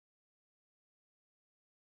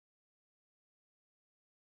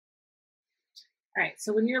All right,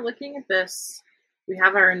 so when you're looking at this, we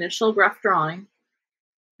have our initial rough drawing,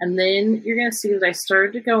 and then you're going to see that I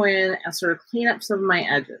started to go in and sort of clean up some of my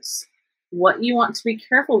edges. What you want to be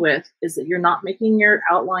careful with is that you're not making your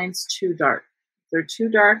outlines too dark. If they're too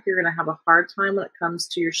dark, you're going to have a hard time when it comes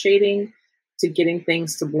to your shading, to getting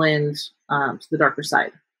things to blend to the darker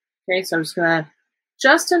side. Okay, so I'm just going to,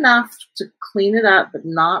 just enough to clean it up, but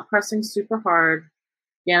not pressing super hard.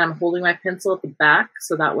 Again, I'm holding my pencil at the back,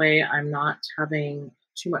 so that way I'm not having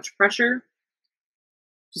too much pressure.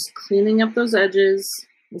 Just cleaning up those edges.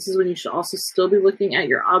 This is when you should also still be looking at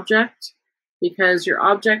your object, because your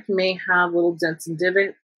object may have little dents and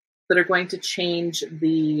divots that are going to change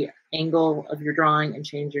the angle of your drawing and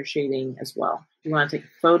change your shading as well. If you want to take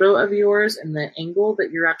a photo of yours and the angle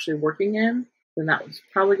that you're actually working in, then that was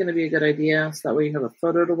probably going to be a good idea. So that way you have a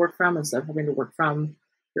photo to work from instead of having to work from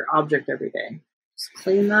your object every day. Just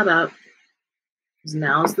clean that up, because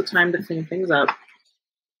now is the time to clean things up.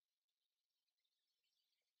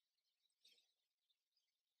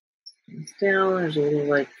 It's down, there's a little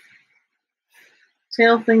like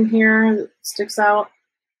tail thing here that sticks out.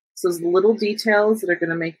 So those little details that are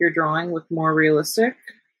going to make your drawing look more realistic.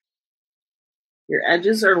 Your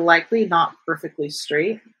edges are likely not perfectly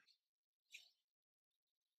straight.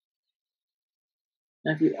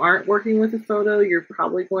 Now, if you aren't working with a photo, you're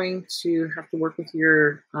probably going to have to work with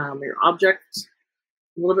your object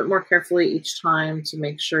a little bit more carefully each time to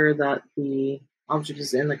make sure that the object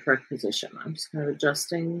is in the correct position. I'm just kind of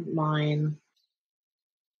adjusting mine.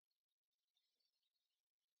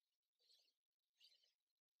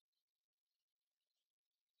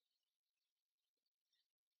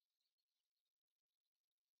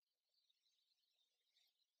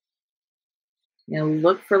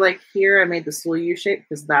 Look for, like, here I made this little U shape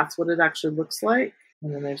because that's what it actually looks like.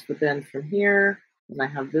 And then there's the bend from here. And I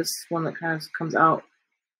have this one that kind of comes out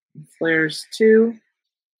and flares too.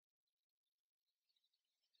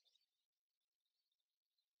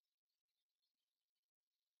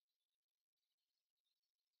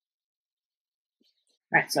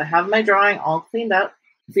 All right, so I have my drawing all cleaned up.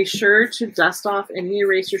 Be sure to dust off any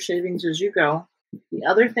eraser shavings as you go. The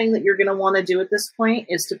other thing that you're going to want to do at this point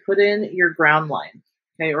is to put in your ground line,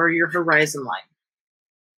 okay, or your horizon line.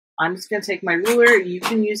 I'm just going to take my ruler. You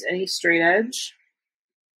can use any straight edge.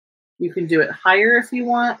 You can do it higher if you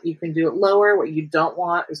want. You can do it lower. What you don't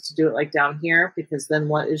want is to do it like down here, because then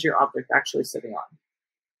what is your object actually sitting on?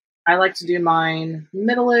 I like to do mine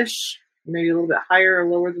middle-ish, maybe a little bit higher or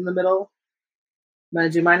lower than the middle. I'm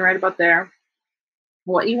going to do mine right about there.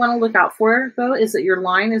 What you want to look out for, though, is that your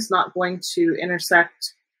line is not going to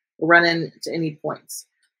intersect or run into any points.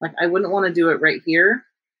 Like, I wouldn't want to do it right here,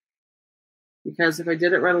 because if I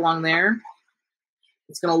did it right along there,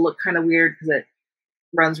 it's going to look kind of weird because it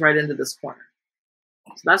runs right into this corner.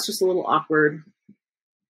 So that's just a little awkward.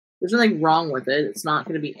 There's nothing wrong with it. It's not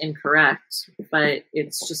going to be incorrect, but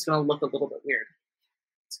it's just going to look a little bit weird.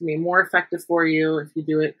 It's going to be more effective for you if you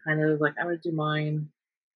do it kind of like I'm going to do mine.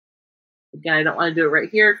 Again, I don't want to do it right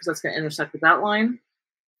here because that's going to intersect with that line,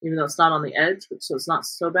 even though it's not on the edge, so it's not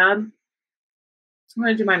so bad. So I'm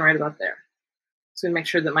going to do mine right about there. So make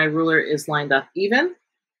sure that my ruler is lined up even.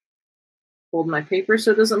 Hold my paper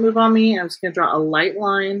so it doesn't move on me. I'm just going to draw a light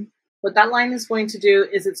line. What that line is going to do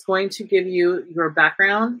is it's going to give you your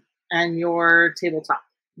background and your tabletop,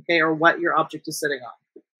 okay, or what your object is sitting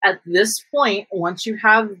on. At this point, once you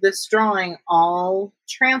have this drawing all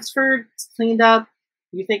transferred, it's cleaned up,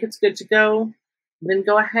 you think it's good to go, then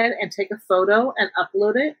go ahead and take a photo and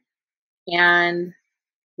upload it and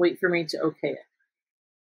wait for me to okay it.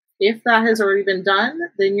 If that has already been done,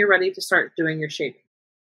 then you're ready to start doing your shading.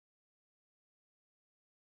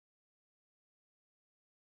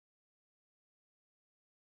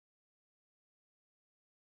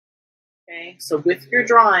 Okay, so with your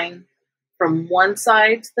drawing, from one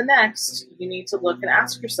side to the next, you need to look and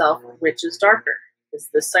ask yourself, which is darker? Is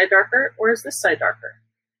this side darker or is this side darker?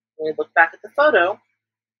 When we look back at the photo,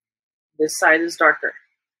 this side is darker.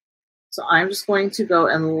 So I'm just going to go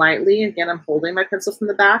and lightly, again, I'm holding my pencil from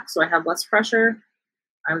the back so I have less pressure.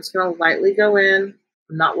 I'm just going to lightly go in.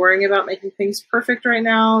 I'm not worrying about making things perfect right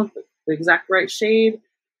now, the exact right shade.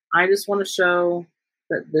 I just want to show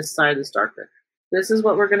that this side is darker. This is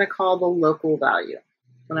what we're going to call the local value.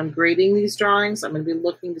 When I'm grading these drawings, I'm going to be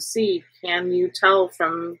looking to see, can you tell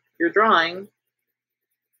from your drawing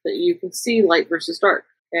that you can see light versus dark?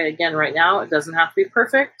 Okay, again, right now, it doesn't have to be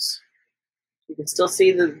perfect. You can still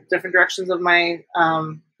see the different directions of my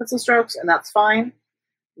pencil strokes, and that's fine.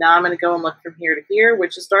 Now I'm going to go and look from here to here,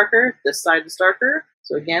 which is darker. This side is darker.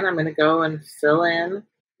 So again, I'm going to go and fill in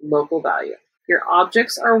local value. Your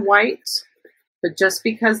objects are white. But just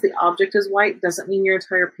because the object is white doesn't mean your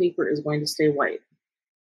entire paper is going to stay white.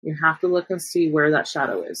 You have to look and see where that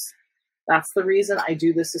shadow is. That's the reason I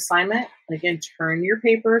do this assignment. Again, turn your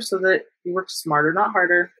paper so that you work smarter, not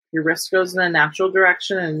harder. Your wrist goes in a natural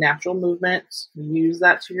direction and natural movement. Use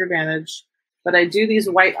that to your advantage. But I do these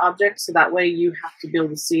white objects so that way you have to be able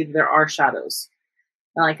to see that there are shadows.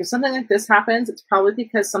 Now, like if something like this happens, it's probably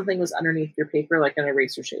because something was underneath your paper, like an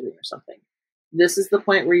eraser shaving or something. This is the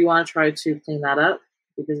point where you want to try to clean that up,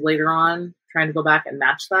 because later on, trying to go back and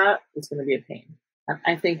match that is going to be a pain. And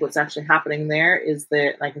I think what's actually happening there is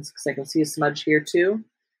that, I can see a smudge here too.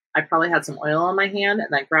 I probably had some oil on my hand,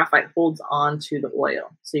 and that graphite holds on to the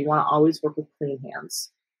oil. So you want to always work with clean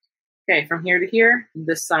hands. Okay, from here to here,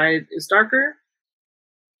 this side is darker.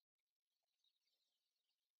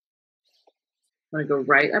 I'm going to go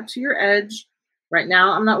right up to your edge. Right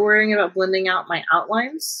now, I'm not worrying about blending out my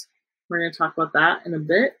outlines. We're going to talk about that in a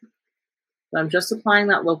bit. But I'm just applying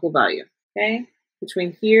that local value. Okay,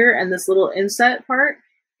 between here and this little inset part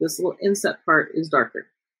is darker.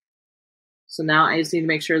 So now I just need to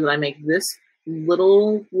make sure that I make this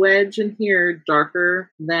little wedge in here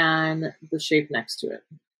darker than the shape next to it.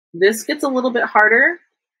 This gets a little bit harder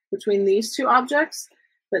between these two objects,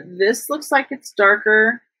 but this looks like it's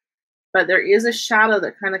darker, but there is a shadow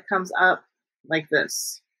that kind of comes up like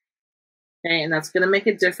this. Okay, and that's going to make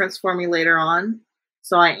a difference for me later on.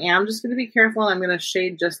 So I am just going to be careful. I'm going to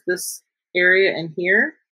shade just this area in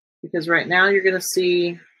here, because right now you're going to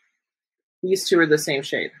see these two are the same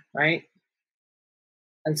shade, right?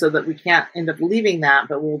 And so that we can't end up leaving that,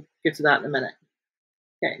 but we'll get to that in a minute.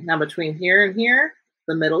 Okay, now between here and here,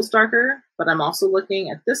 the middle's darker, but I'm also looking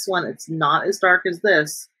at this one. It's not as dark as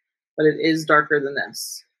this, but it is darker than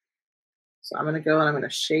this. So I'm going to go and I'm going to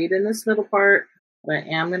shade in this middle part, but I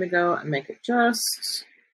am going to go and make it just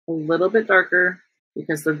a little bit darker,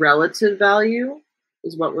 because the relative value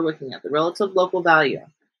is what we're looking at, the relative local value.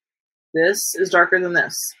 This is darker than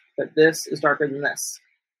this, but this is darker than this.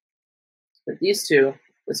 But these two,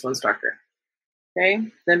 this one's darker. Okay,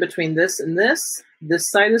 then between this and this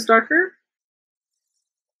side is darker.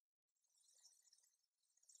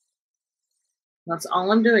 That's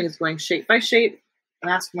all I'm doing, is going shape by shape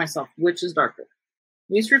and asking myself, which is darker?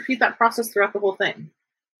 You need to repeat that process throughout the whole thing.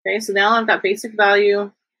 Okay, so now I've got basic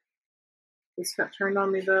value. This got turned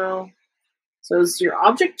on me though. So as your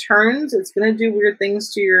object turns, it's going to do weird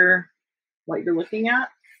things to what you're looking at.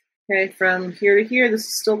 Okay, from here to here, this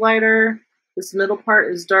is still lighter. This middle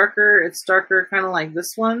part is darker. It's darker kind of like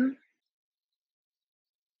this one.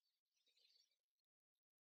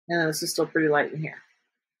 And this is still pretty light in here.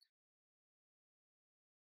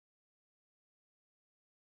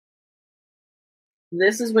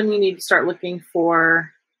 This is when you need to start looking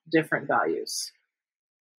for different values.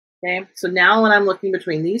 Okay, so now when I'm looking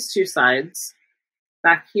between these two sides,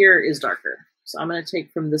 back here is darker. So I'm going to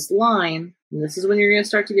take from this line, and this is when you're going to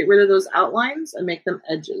start to get rid of those outlines and make them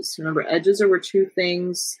edges. Remember, edges are where two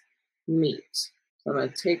things meet. So I'm going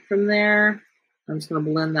to take from there, I'm just going to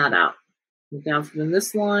blend that out. And down from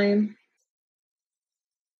this line.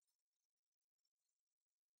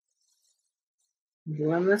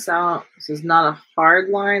 Blend this out. This is not a hard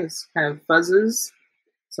line, this kind of fuzzes.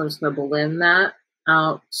 So I'm just going to blend that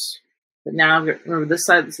out. But now, remember this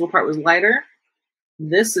side, this little part was lighter.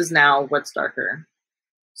 This is now what's darker.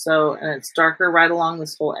 So, and it's darker right along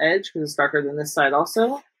this whole edge because it's darker than this side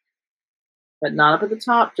also. But not up at the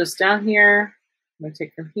top, just down here. I'm going to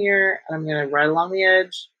take from here and I'm going to right along the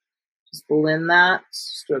edge. Just blend that.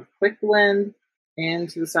 Just do a quick blend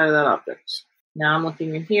into the side of that object. Now I'm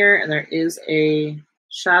looking in here and there is a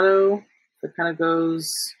shadow that kind of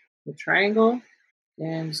goes in a triangle.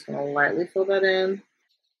 And I'm just going to lightly fill that in.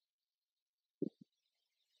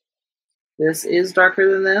 This is darker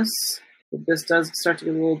than this. But this does start to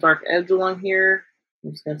get a little dark edge along here.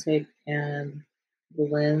 I'm just going to take and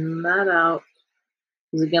blend that out.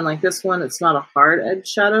 Because again, like this one, it's not a hard edge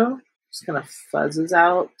shadow. It just kind of fuzzes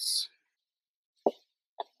out.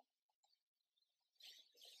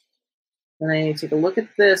 And I need to take a look at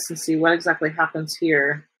this and see what exactly happens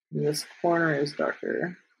here. And this corner is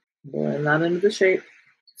darker. Blend that into the shape.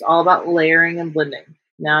 It's all about layering and blending.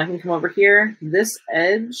 Now I can come over here, this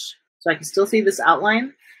edge, so I can still see this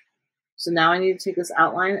outline. So now I need to take this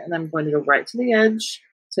outline and I'm going to go right to the edge,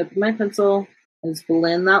 tip of my pencil, and just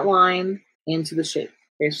blend that line into the shape.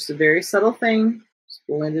 Okay, it's just a very subtle thing. Just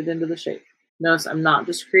blend it into the shape. Notice I'm not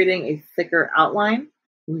just creating a thicker outline,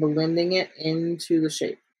 I'm blending it into the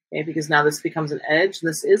shape. Okay, because now this becomes an edge.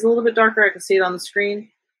 This is a little bit darker, I can see it on the screen.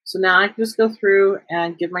 So now I can just go through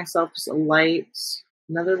and give myself just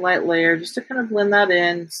another light layer, just to kind of blend that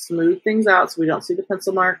in, smooth things out so we don't see the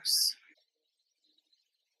pencil marks.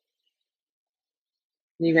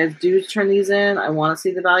 When you guys do turn these in, I want to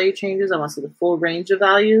see the value changes. I want to see the full range of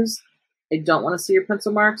values. I don't want to see your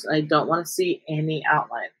pencil marks. I don't want to see any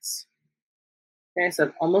outlines. Okay, so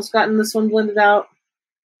I've almost gotten this one blended out.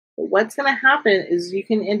 But what's going to happen is you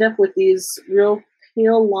can end up with these real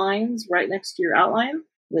pale lines right next to your outline.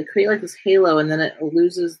 They create like this halo, and then it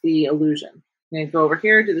loses the illusion. I'm going to go over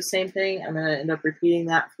here, do the same thing. I'm going to end up repeating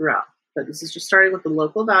that throughout. But this is just starting with the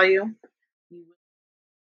local value.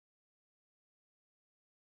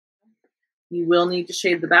 You will need to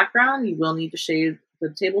shade the background. You will need to shade the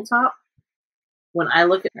tabletop. When I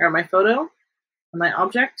look at my photo, my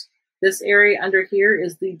object, this area under here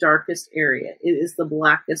is the darkest area. It is the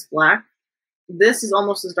blackest black. This is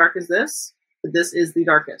almost as dark as this, but this is the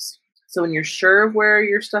darkest. So when you're sure of where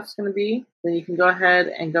your stuff's going to be, then you can go ahead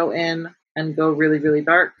and go in and go really, really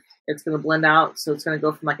dark. It's going to blend out. So it's going to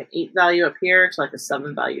go from like an 8 value up here to like a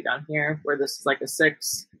 7 value down here, where this is like a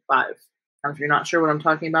 6, 5. If you're not sure what I'm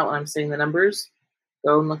talking about when I'm saying the numbers,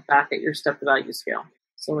 go and look back at your step to value scale.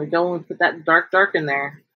 So when we go and put that dark in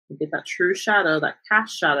there, and get that true shadow, that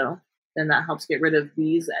cast shadow, then that helps get rid of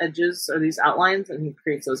these edges or these outlines, and it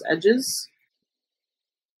creates those edges.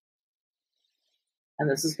 And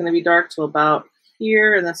this is going to be dark to about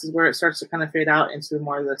here, and this is where it starts to kind of fade out into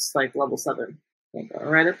more of this like level 7. Okay, go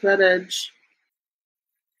right up to that edge.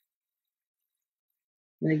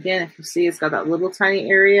 And again, if you see, it's got that little tiny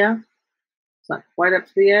area. It's not quite up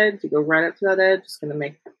to the edge. You go right up to that edge. It's going to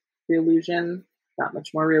make the illusion that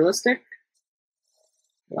much more realistic.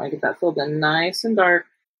 You want to get that filled in nice and dark.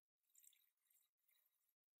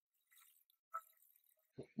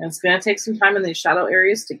 And it's going to take some time in these shadow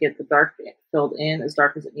areas to get the dark filled in as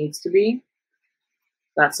dark as it needs to be.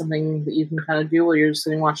 That's something that you can kind of do while you're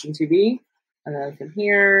sitting watching TV. And then from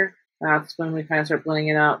here, that's when we kind of start blending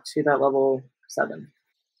it out to that level 7.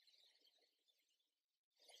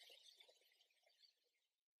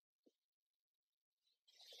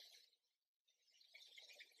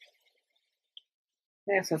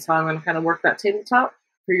 Okay, so that's how I'm going to kind of work that tabletop.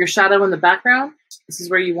 For your shadow in the background, this is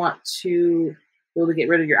where you want to be able to get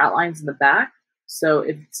rid of your outlines in the back. So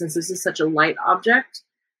since this is such a light object,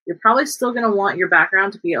 you're probably still going to want your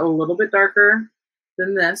background to be a little bit darker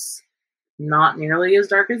than this, not nearly as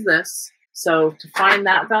dark as this. So to find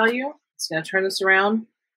that value, it's going to turn this around.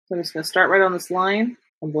 So I'm just going to start right on this line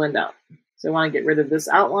and blend out. So I want to get rid of this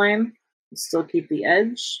outline and still keep the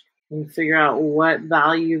edge and figure out what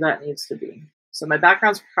value that needs to be. So my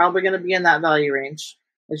background's probably going to be in that value range.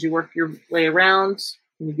 As you work your way around,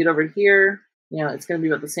 when you get over here, it's going to be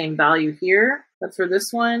about the same value here. But for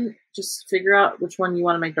this one, just figure out which one you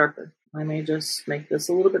want to make darker. I may just make this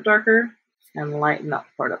a little bit darker and lighten that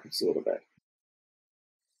part up just a little bit.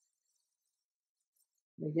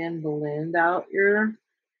 Again, blend out your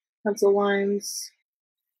pencil lines.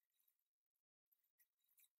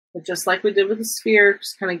 But just like we did with the sphere,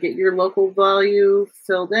 just kind of get your local value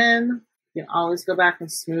filled in. You can always go back and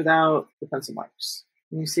smooth out the pencil marks.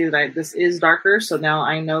 And you see that this is darker, so now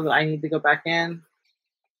I know that I need to go back in.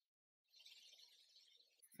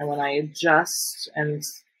 And when I adjust and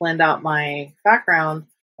blend out my background,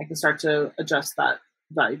 I can start to adjust that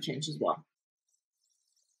value change as well.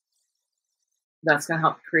 That's going to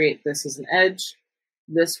help create this as an edge.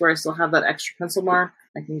 This, where I still have that extra pencil mark,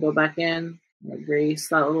 I can go back in and erase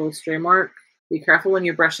that little stray mark. Be careful when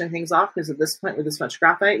you're brushing things off, because at this point with this much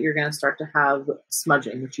graphite, you're going to start to have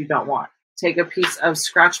smudging, which you don't want. Take a piece of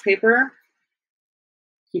scratch paper,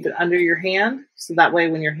 keep it under your hand, so that way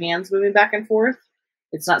when your hand's moving back and forth,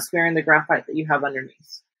 it's not smearing the graphite that you have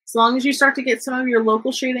underneath. As long as you start to get some of your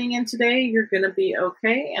local shading in today, you're going to be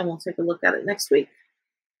okay, and we'll take a look at it next week.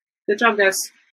 Good job, guys.